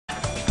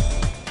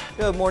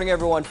Good morning,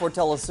 everyone. For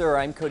Telesur,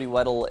 I'm Cody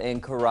Weddle in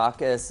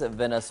Caracas,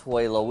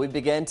 Venezuela. We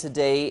begin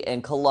today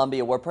in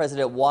Colombia, where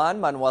President Juan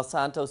Manuel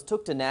Santos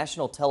took to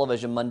national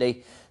television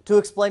Monday to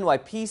explain why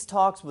peace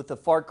talks with the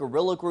FARC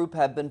guerrilla group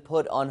have been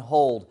put on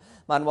hold.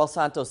 Manuel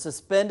Santos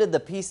suspended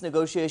the peace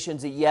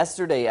negotiations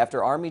yesterday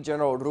after Army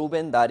General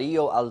Ruben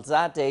Darío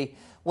Alzate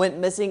went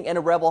missing in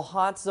a rebel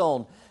hot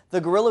zone. The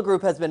guerrilla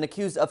group has been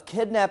accused of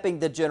kidnapping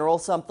the general,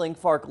 something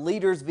FARC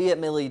leaders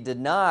vehemently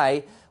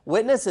deny.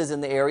 Witnesses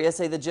in the area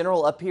say the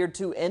general appeared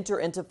to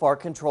enter into FARC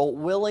control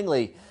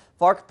willingly.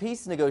 FARC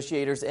peace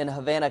negotiators in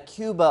Havana,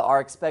 Cuba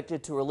are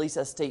expected to release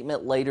a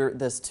statement later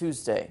this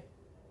Tuesday.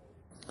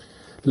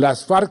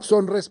 Las FARC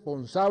son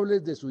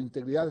responsables de su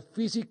integridad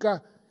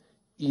física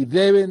y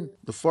deben.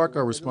 The FARC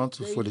are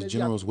responsible for the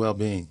general's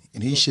well-being,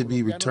 and he should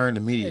be returned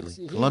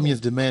immediately.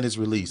 Colombians demand his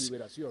release.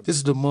 This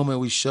is the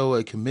moment we show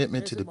a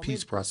commitment to the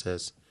peace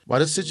process. While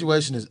this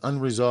situation is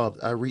unresolved,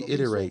 I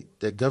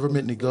reiterate that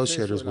government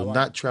negotiators will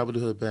not travel to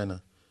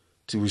Havana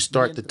to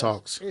restart the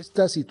talks.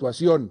 Esta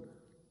situación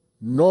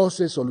no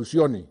se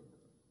solucione,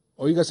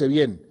 óigase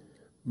bien,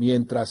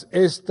 mientras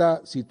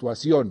esta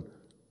situación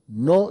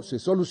no se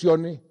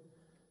solucione,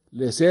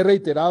 les he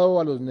reiterado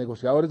a los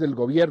negociadores del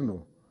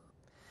gobierno.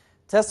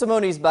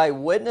 Testimonies by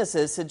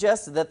witnesses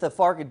suggest that the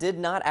FARC did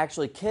not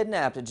actually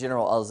kidnap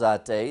General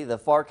Alzate. The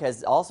FARC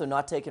has also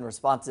not taken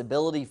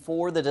responsibility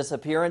for the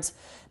disappearance.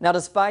 Now,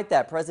 despite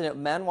that, President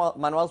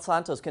Manuel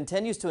Santos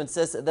continues to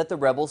insist that the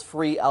rebels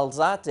free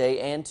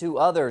Alzate and two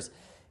others.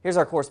 Here's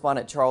our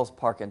correspondent, Charles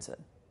Parkinson.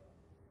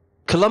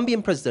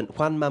 Colombian President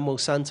Juan Manuel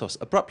Santos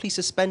abruptly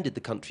suspended the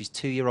country's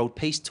two-year-old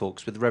peace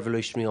talks with the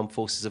Revolutionary Armed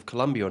Forces of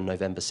Colombia on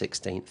November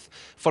 16th,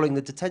 following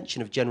the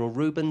detention of General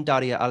Ruben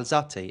Darío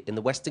Alzate in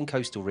the western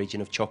coastal region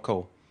of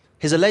Chocó.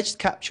 His alleged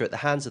capture at the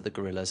hands of the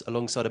guerrillas,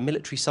 alongside a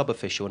military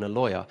sub-official and a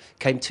lawyer,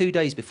 came 2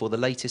 days before the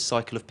latest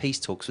cycle of peace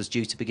talks was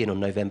due to begin on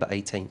November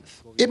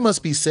 18th. It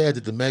must be said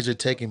that the measure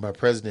taken by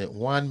President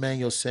Juan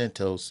Manuel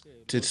Santos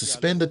to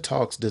suspend the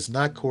talks does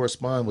not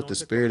correspond with the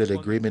spirit of the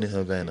agreement in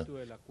Havana,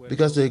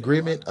 because the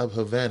agreement of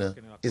Havana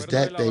is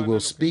that they will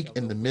speak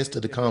in the midst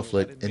of the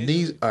conflict, and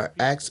these are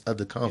acts of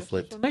the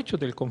conflict.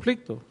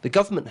 The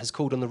government has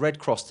called on the Red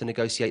Cross to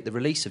negotiate the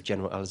release of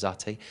General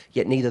Alzate,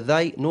 yet neither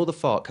they nor the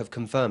FARC have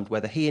confirmed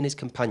whether he and his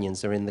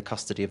companions are in the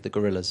custody of the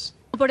guerrillas.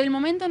 For the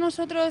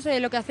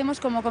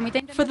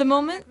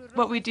moment,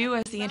 what we do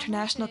as the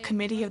International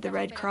Committee of the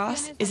Red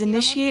Cross is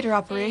initiate our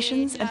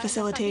operations and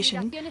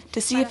facilitation to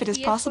see if it is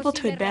possible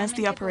to advance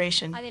the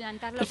operation.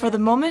 But for the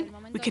moment,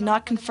 we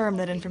cannot confirm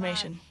that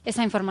information.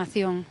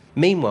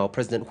 Meanwhile,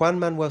 President Juan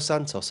Manuel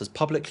Santos has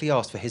publicly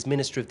asked for his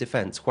Minister of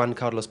Defense, Juan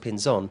Carlos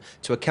Pinzon,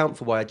 to account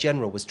for why a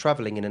general was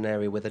traveling in an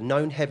area with a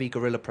known heavy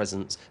guerrilla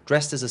presence,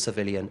 dressed as a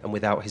civilian and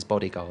without his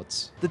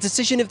bodyguards. The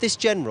decision of this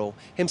general,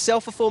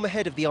 himself a former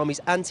head of the Army's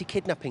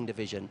anti-kidnapping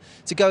division,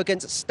 to go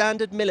against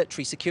standard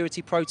military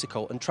security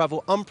protocol and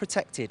travel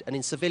unprotected and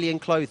in civilian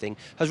clothing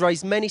has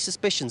raised many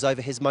suspicions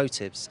over his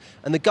motives,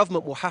 and the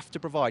government will have to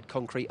provide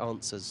concrete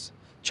answers.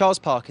 Charles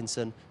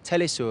Parkinson,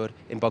 Telesur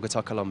in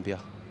Bogotá, Colombia.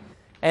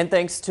 And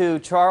thanks to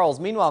Charles.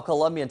 Meanwhile,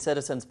 Colombian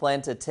citizens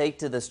plan to take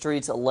to the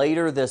streets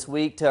later this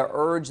week to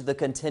urge the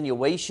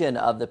continuation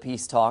of the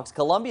peace talks.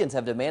 Colombians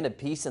have demanded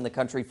peace in the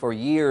country for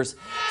years,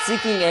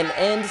 seeking an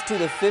end to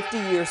the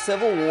 50-year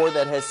civil war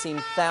that has seen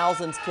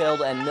thousands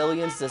killed and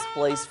millions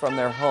displaced from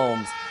their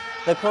homes.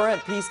 The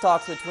current peace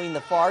talks between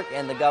the FARC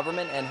and the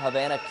government in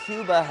Havana,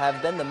 Cuba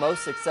have been the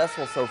most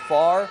successful so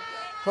far.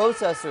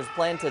 Protesters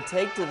plan to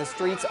take to the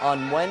streets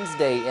on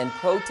Wednesday in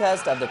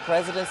protest of the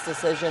president's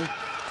decision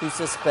to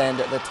suspend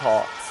the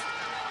talks.